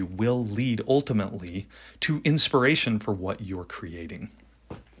interests you will lead ultimately to inspiration for what you're creating.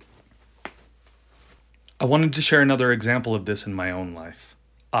 I wanted to share another example of this in my own life.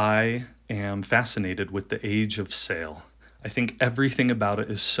 I am fascinated with the Age of Sail. I think everything about it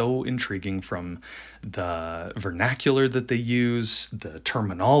is so intriguing, from the vernacular that they use, the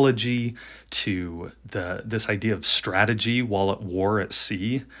terminology, to this idea of strategy while at war at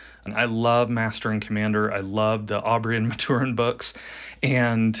sea. And I love Master and Commander. I love the Aubrey and Maturin books.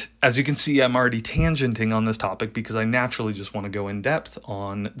 And as you can see, I'm already tangenting on this topic because I naturally just want to go in depth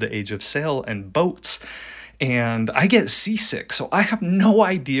on the Age of Sail and boats. And I get seasick, so I have no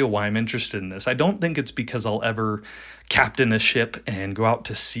idea why I'm interested in this. I don't think it's because I'll ever captain a ship and go out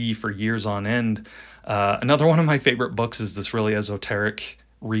to sea for years on end. Another one of my favorite books is this really esoteric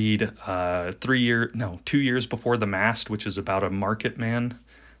read, 2 years before the mast, which is about a market man.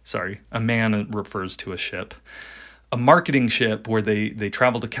 Sorry, a man refers to a ship. A marketing ship where they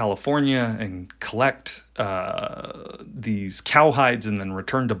travel to California and collect these cowhides and then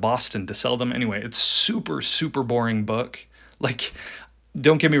return to Boston to sell them. Anyway, it's super, super boring book. Like,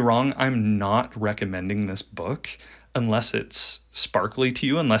 don't get me wrong, I'm not recommending this book unless it's sparkly to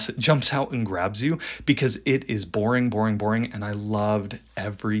you, unless it jumps out and grabs you, because it is boring, boring, boring, and I loved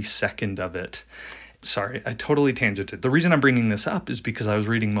every second of it. Sorry, I totally tangented. The reason I'm bringing this up is because I was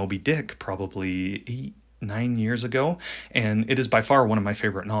reading Moby Dick probably 8-9 years ago, and it is by far one of my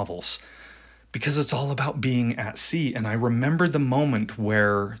favorite novels because it's all about being at sea. And I remember the moment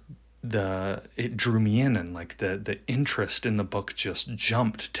where it drew me in, and like the interest in the book just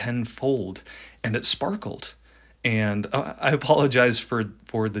jumped tenfold, and it sparkled. And I apologize for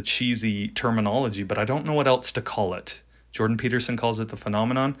the cheesy terminology, but I don't know what else to call it. Jordan Peterson calls it the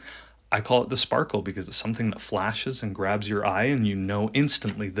phenomenon. I call it the sparkle because it's something that flashes and grabs your eye and you know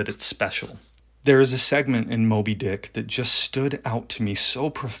instantly that it's special. There is a segment in Moby Dick that just stood out to me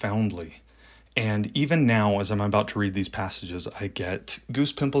so profoundly. And even now, as I'm about to read these passages, I get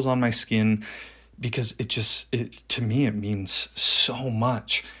goose pimples on my skin because to me, it means so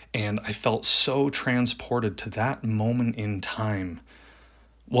much. And I felt so transported to that moment in time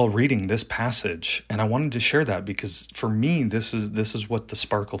while reading this passage. And I wanted to share that because for me, this is what the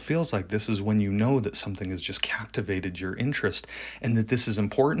sparkle feels like. This is when you know that something has just captivated your interest and that this is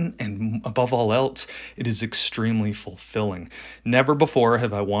important. And above all else, it is extremely fulfilling. Never before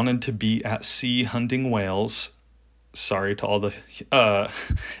have I wanted to be at sea hunting whales. Sorry to all the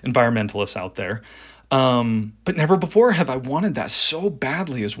environmentalists out there. But never before have I wanted that so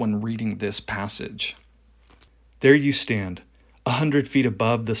badly as when reading this passage. There you stand, 100 feet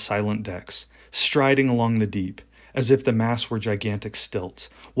above the silent decks, striding along the deep, as if the masts were gigantic stilts,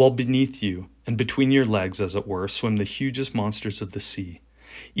 while beneath you, and between your legs, as it were, swim the hugest monsters of the sea,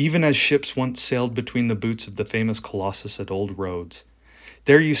 even as ships once sailed between the boots of the famous Colossus at Old Rhodes.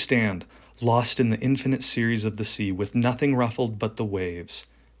 There you stand, lost in the infinite series of the sea, with nothing ruffled but the waves.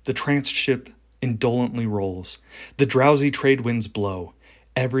 The tranced ship indolently rolls. The drowsy trade winds blow.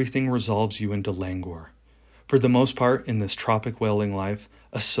 Everything resolves you into languor. For the most part, in this tropic whaling life,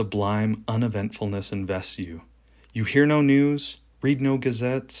 a sublime uneventfulness invests you. You hear no news, read no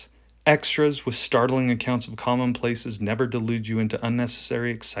gazettes. Extras with startling accounts of commonplaces never delude you into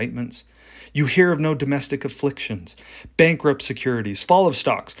unnecessary excitements. You hear of no domestic afflictions. Bankrupt securities, fall of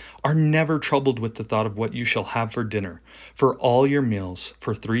stocks, are never troubled with the thought of what you shall have for dinner, for all your meals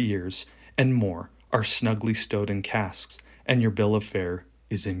for 3 years and more are snugly stowed in casks, and your bill of fare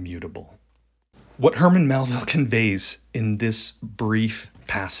is immutable. What Herman Melville conveys in this brief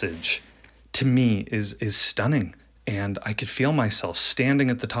passage, to me, is stunning. And I could feel myself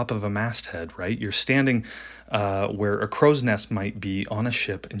standing at the top of a masthead, right? You're standing where a crow's nest might be on a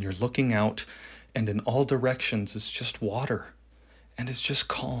ship, and you're looking out, and in all directions it's just water, and it's just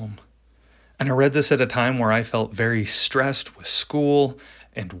calm. And I read this at a time where I felt very stressed with school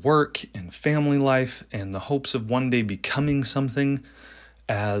and work and family life and the hopes of one day becoming something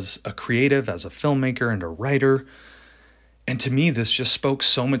as a creative, as a filmmaker and a writer. And to me, this just spoke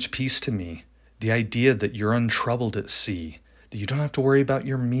so much peace to me. The idea that you're untroubled at sea, that you don't have to worry about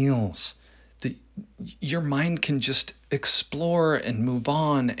your meals, that your mind can just explore and move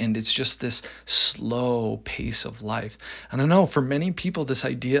on, and it's just this slow pace of life. And I know for many people, this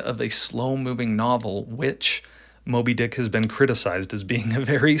idea of a slow-moving novel, which Moby Dick has been criticized as being a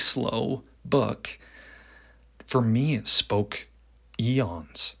very slow book, for me it spoke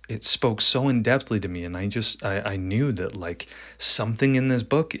eons. It spoke so in-depthly to me, and I knew that like something in this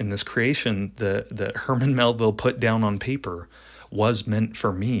book, in this creation that Herman Melville put down on paper was meant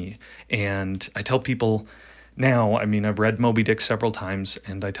for me. And I tell people now, I mean, I've read Moby Dick several times,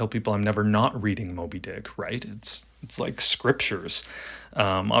 and I tell people I'm never not reading Moby Dick, right? It's like scriptures.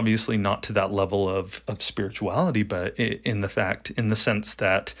 Obviously not to that level of spirituality, but in the sense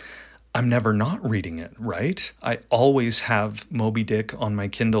that I'm never not reading it, right? I always have Moby Dick on my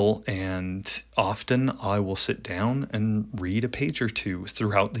Kindle, and often I will sit down and read a page or two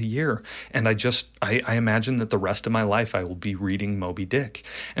throughout the year. And I imagine that the rest of my life I will be reading Moby Dick.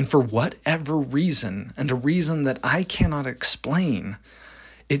 And for whatever reason, and a reason that I cannot explain,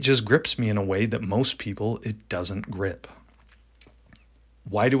 it just grips me in a way that most people it doesn't grip.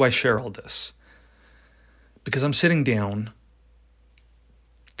 Why do I share all this? Because I'm sitting down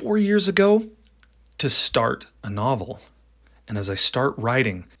 4 years ago to start a novel. And as I start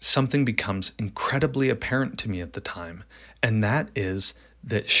writing, something becomes incredibly apparent to me at the time. And that is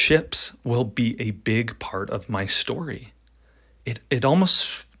that ships will be a big part of my story. It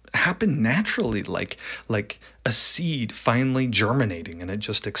almost happened naturally, like a seed finally germinating, and it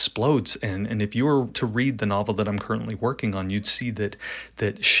just explodes. And if you were to read the novel that I'm currently working on, you'd see that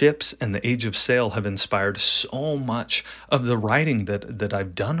ships and the Age of Sail have inspired so much of the writing that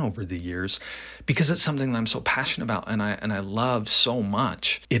I've done over the years, because it's something that I'm so passionate about and I love so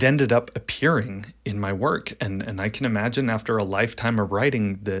much. It ended up appearing in my work, and I can imagine after a lifetime of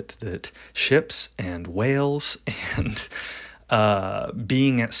writing that ships and whales and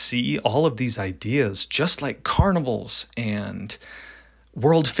being at sea, all of these ideas, just like carnivals and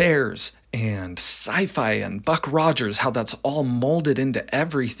world fairs and sci-fi and Buck Rogers, how that's all molded into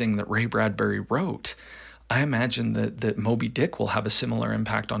everything that Ray Bradbury wrote. I imagine that Moby Dick will have a similar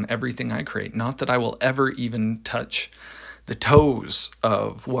impact on everything I create. Not that I will ever even touch the toes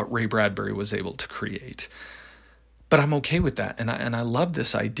of what Ray Bradbury was able to create. But I'm okay with that, and I love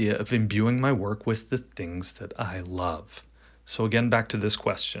this idea of imbuing my work with the things that I love. So again, back to this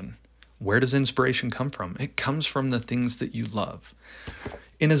question. Where does inspiration come from? It comes from the things that you love.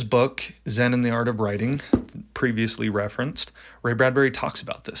 In his book, Zen and the Art of Writing, previously referenced, Ray Bradbury talks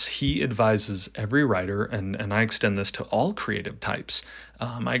about this. He advises every writer, and I extend this to all creative types.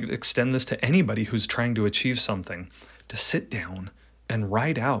 I extend this to anybody who's trying to achieve something, to sit down and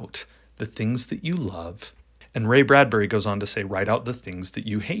write out the things that you love. And Ray Bradbury goes on to say, write out the things that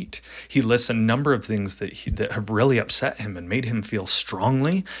you hate. He lists a number of things that have really upset him and made him feel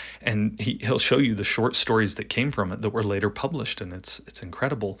strongly. And he'll show you the short stories that came from it that were later published. And it's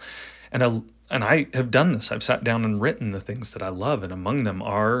incredible. And I have done this. I've sat down and written the things that I love. And among them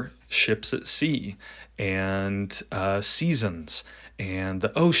are ships at sea and seasons and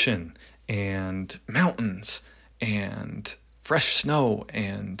the ocean and mountains and fresh snow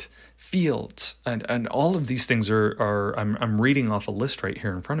and fields, and all of these things are I'm reading off a list right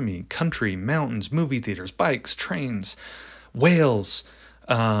here in front of me: country, mountains, movie theaters, bikes, trains, whales,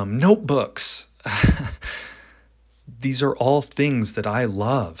 notebooks. These are all things that I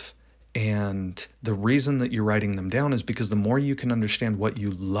love, and the reason that you're writing them down is because the more you can understand what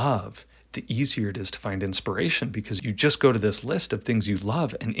you love, the easier it is to find inspiration, because you just go to this list of things you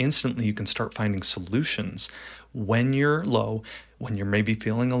love and instantly you can start finding solutions when you're low, when you're maybe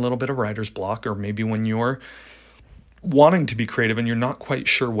feeling a little bit of writer's block, or maybe when you're wanting to be creative and you're not quite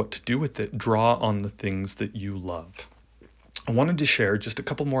sure what to do with it. Draw on the things that you love. I wanted to share just a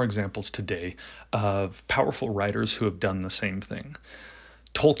couple more examples today of powerful writers who have done the same thing.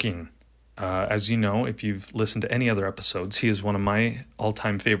 Tolkien. As you know, if you've listened to any other episodes, he is one of my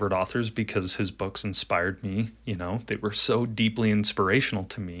all-time favorite authors because his books inspired me. They were so deeply inspirational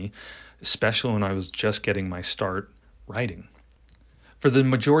to me, especially when I was just getting my start writing. For the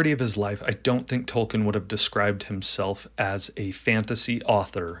majority of his life, I don't think Tolkien would have described himself as a fantasy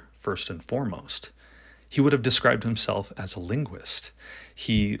author first and foremost. He would have described himself as a linguist.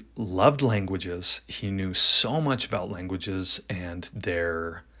 He loved languages. He knew so much about languages and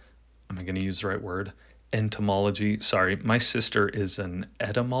their... am I going to use the right word? Entomology. Sorry, my sister is an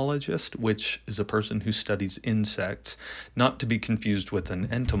etymologist, which is a person who studies insects, not to be confused with an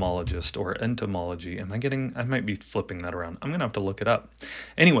entomologist or entomology. I might be flipping that around. I'm going to have to look it up.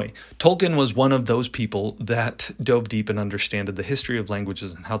 Anyway, Tolkien was one of those people that dove deep and understood the history of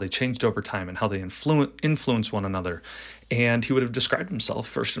languages and how they changed over time and how they influence one another. And he would have described himself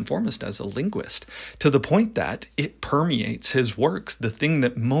first and foremost as a linguist, to the point that it permeates his works. The thing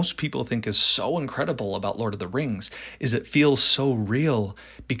that most people think is so incredible about Lord of the Rings is it feels so real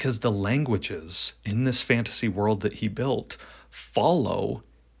because the languages in this fantasy world that he built follow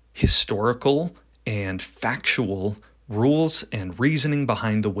historical and factual rules and reasoning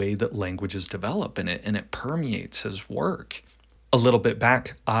behind the way that languages develop in it, and it permeates his work. A little bit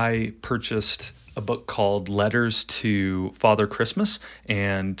back, I purchased a book called Letters to Father Christmas,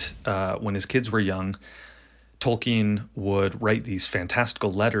 and when his kids were young, Tolkien would write these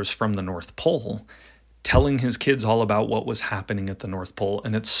fantastical letters from the North Pole, telling his kids all about what was happening at the North Pole.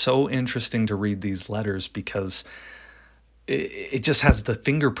 And it's so interesting to read these letters because it just has the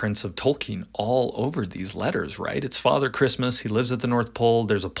fingerprints of Tolkien all over these letters, right? It's Father Christmas. He lives at the North Pole.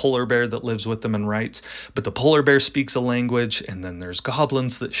 There's a polar bear that lives with them and writes, but the polar bear speaks a language, and then there's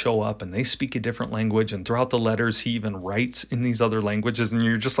goblins that show up and they speak a different language. And throughout the letters, he even writes in these other languages. And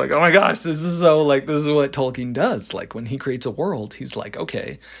you're just like, oh my gosh, this is what Tolkien does. Like when he creates a world, he's like,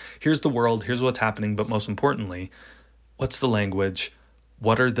 okay, here's the world, here's what's happening. But most importantly, what's the language?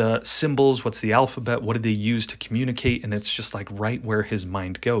 What are the symbols? What's the alphabet? What do they use to communicate? And it's just like right where his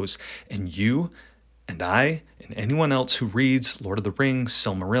mind goes. And you and I and anyone else who reads Lord of the Rings,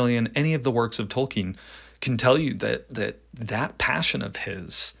 Silmarillion, any of the works of Tolkien can tell you that passion of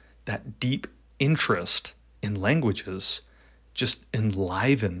his, that deep interest in languages just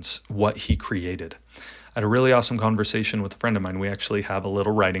enlivens what he created. I had a really awesome conversation with a friend of mine. We actually have a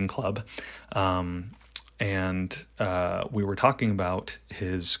little writing club. And we were talking about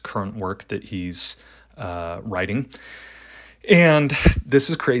his current work that he's writing. And this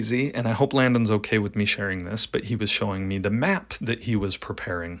is crazy, and I hope Landon's okay with me sharing this, but he was showing me the map that he was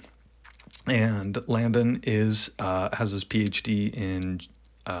preparing. And Landon has his PhD in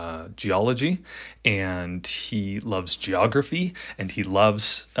geology, and he loves geography, and he's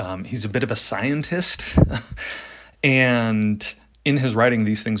a bit of a scientist. And in his writing,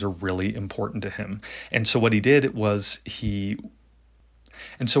 these things are really important to him. And so what he did is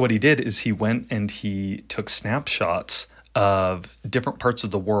he went and he took snapshots of different parts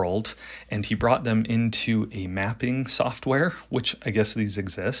of the world, and he brought them into a mapping software, which I guess these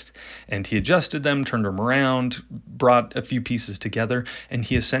exist, and he adjusted them, turned them around, brought a few pieces together, and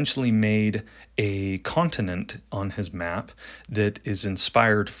he essentially made a continent on his map that is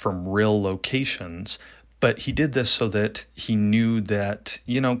inspired from real locations. But he did this so that he knew that,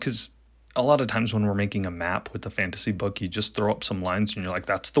 because a lot of times when we're making a map with a fantasy book, you just throw up some lines and you're like,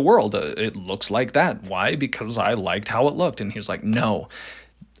 that's the world. It looks like that. Why? Because I liked how it looked. And he was like, no,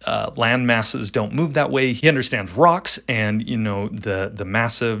 land masses don't move that way. He understands rocks and, the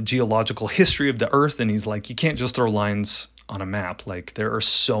massive geological history of the earth. And he's like, you can't just throw lines on a map. Like there are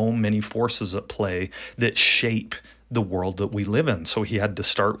so many forces at play that shape the world that we live in. So he had to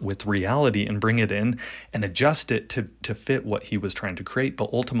start with reality and bring it in and adjust it to fit what he was trying to create. But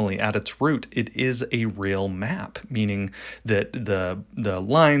ultimately at its root, it is a real map, meaning that the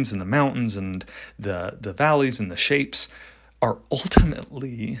lines and the mountains and the valleys and the shapes are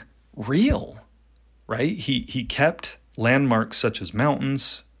ultimately real, right? He kept landmarks such as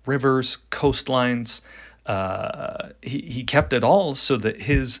mountains, rivers, coastlines. He kept it all so that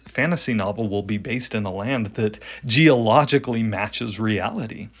his fantasy novel will be based in a land that geologically matches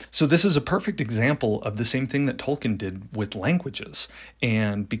reality. So this is a perfect example of the same thing that Tolkien did with languages.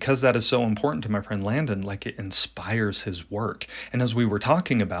 And because that is so important to my friend Landon, like it inspires his work. And as we were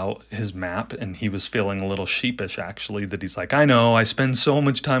talking about his map, and he was feeling a little sheepish actually, that he's like, I know, I spend so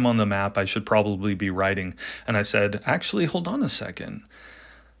much time on the map, I should probably be writing. And I said, actually, hold on a second.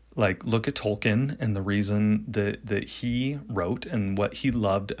 Like, look at Tolkien, and the reason that he wrote and what he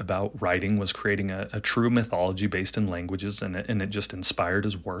loved about writing was creating a true mythology based in languages, and it just inspired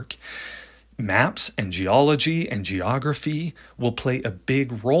his work. Maps and geology and geography will play a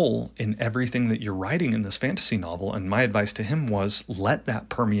big role in everything that you're writing in this fantasy novel, and my advice to him was let that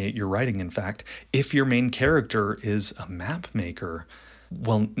permeate your writing. In fact, if your main character is a map maker,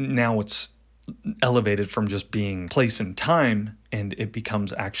 well, now it's elevated from just being place and time, and it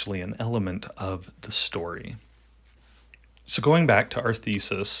becomes actually an element of the story. So going back to our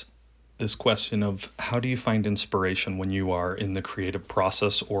thesis, this question of how do you find inspiration when you are in the creative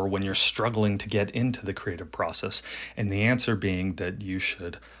process or when you're struggling to get into the creative process, and the answer being that you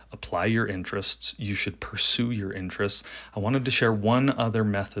should apply your interests, you should pursue your interests. I wanted to share one other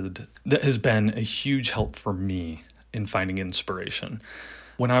method that has been a huge help for me in finding inspiration.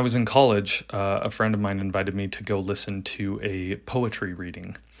 When I was in college, a friend of mine invited me to go listen to a poetry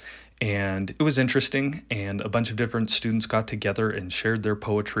reading. And it was interesting, and a bunch of different students got together and shared their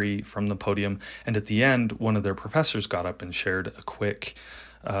poetry from the podium. And at the end, one of their professors got up and shared a quick,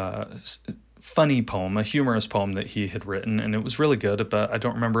 funny poem, a humorous poem that he had written. And it was really good, but I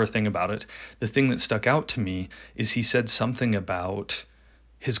don't remember a thing about it. The thing that stuck out to me is he said something about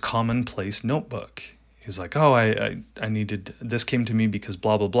his commonplace notebook. He's like, oh, I needed, this came to me because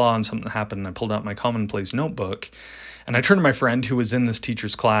blah, blah, blah, and something happened, and I pulled out my commonplace notebook, and I turned to my friend who was in this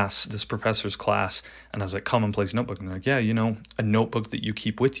teacher's class, this professor's class, and I was like, commonplace notebook, and they're like, yeah, a notebook that you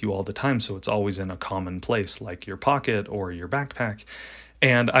keep with you all the time, so it's always in a common place, like your pocket or your backpack.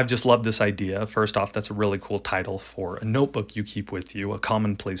 And I've just loved this idea. First off, that's a really cool title for a notebook you keep with you, a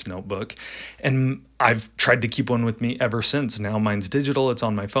commonplace notebook. And I've tried to keep one with me ever since. Now mine's digital, it's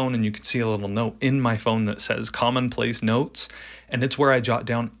on my phone, and you can see a little note in my phone that says commonplace notes. And it's where I jot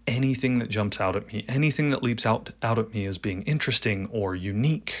down anything that jumps out at me, anything that leaps out at me as being interesting or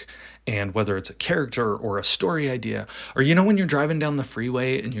unique. And whether it's a character or a story idea, or when you're driving down the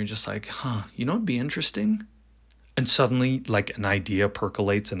freeway and you're just like, it'd be interesting. And suddenly, like, an idea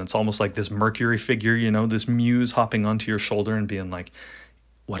percolates, and it's almost like this Mercury figure, this muse hopping onto your shoulder and being like,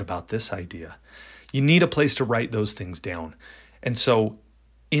 what about this idea? You need a place to write those things down. And so,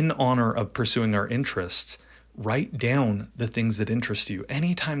 in honor of pursuing our interests, write down the things that interest you.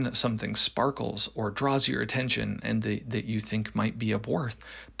 Anytime that something sparkles or draws your attention and that you think might be of worth,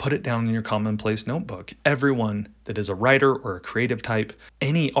 put it down in your commonplace notebook. Everyone that is a writer or a creative type,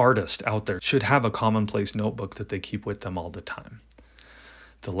 any artist out there should have a commonplace notebook that they keep with them all the time.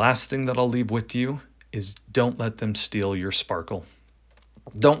 The last thing that I'll leave with you is don't let them steal your sparkle.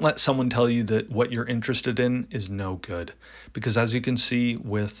 Don't let someone tell you that what you're interested in is no good. Because as you can see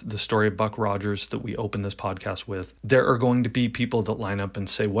with the story of Buck Rogers that we open this podcast with, there are going to be people that line up and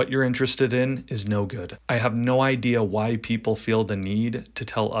say what you're interested in is no good. I have no idea why people feel the need to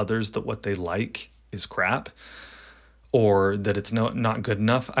tell others that what they like is crap or that it's not good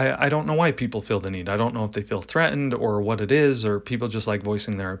enough. I don't know why people feel the need. I don't know if they feel threatened or what it is, or people just like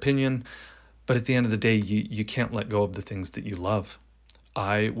voicing their opinion. But at the end of the day, you can't let go of the things that you love.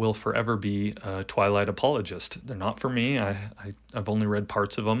 I will forever be a Twilight apologist. They're not for me. I've only read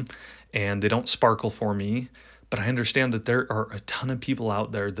parts of them, and they don't sparkle for me. But I understand that there are a ton of people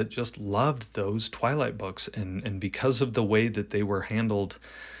out there that just loved those Twilight books, and because of the way that they were handled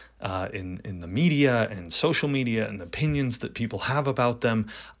in the media and social media and the opinions that people have about them,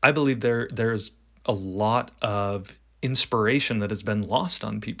 I believe there's a lot of inspiration that has been lost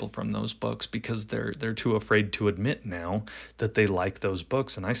on people from those books because they're too afraid to admit now that they like those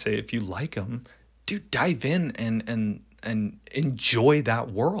books. And I say, if you like them, dive in and enjoy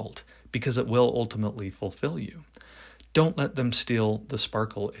that world, because it will ultimately fulfill you. Don't let them steal the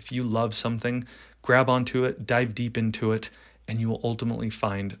sparkle. If you love something, grab onto it, dive deep into it, and you will ultimately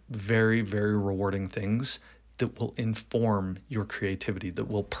find very, very rewarding things that will inform your creativity, that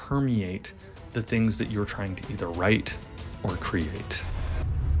will permeate the things that you're trying to either write or create.